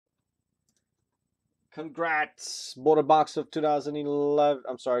Congrats. Bought a box of 2011.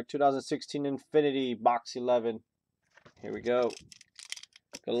 I'm sorry, 2016 Infinity Box 11. Here we go.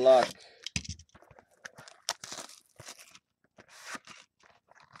 Good luck.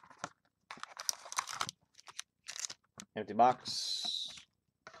 Empty box.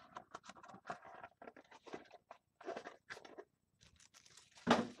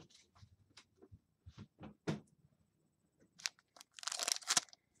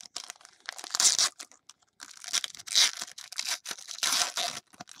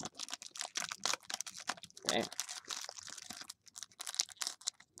 Damn.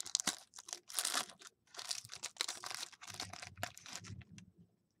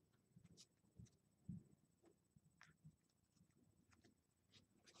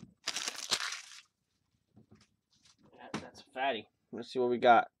 That's a fatty. Let's see what we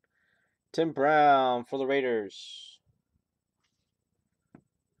got. Tim Brown for the Raiders.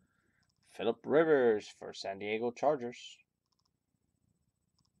 Phillip Rivers for San Diego Chargers.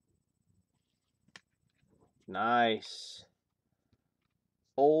 Nice.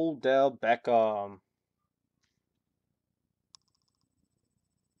 Odell Beckham.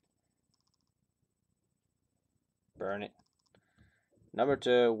 Burn it. Number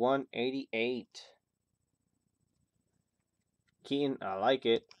to 188. Keaton, I like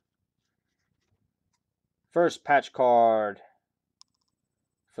it. First patch card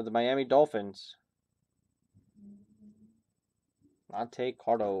for the Miami Dolphins. Monte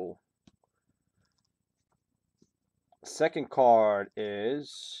Carlo. Second card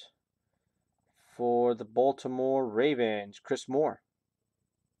is for the Baltimore Ravens, Chris Moore.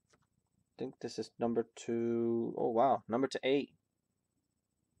 I think this is number 2. Oh, wow. Number to 8.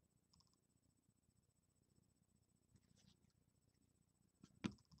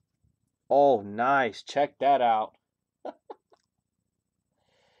 Oh, nice. Check that out.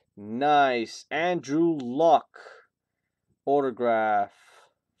 Nice. Andrew Luck. Autograph.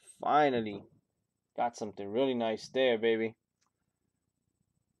 Finally. Got something really nice there, baby.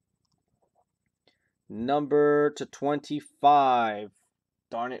 Number to 25.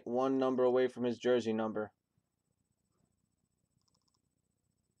 Darn it, one number away from his jersey number.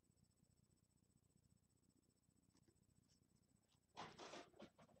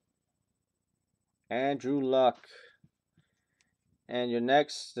 Andrew Luck. And your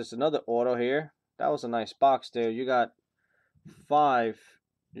next, there's another auto here. That was a nice box there. You got 5.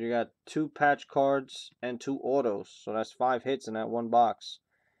 You got 2 patch cards and 2 autos. So that's 5 hits in that one box.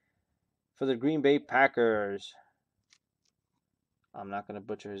 For the Green Bay Packers. I'm not going to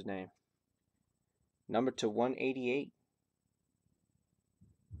butcher his name. Number to 188.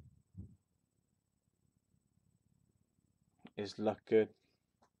 Is Luck good?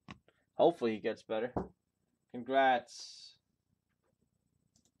 Hopefully he gets better. Congrats.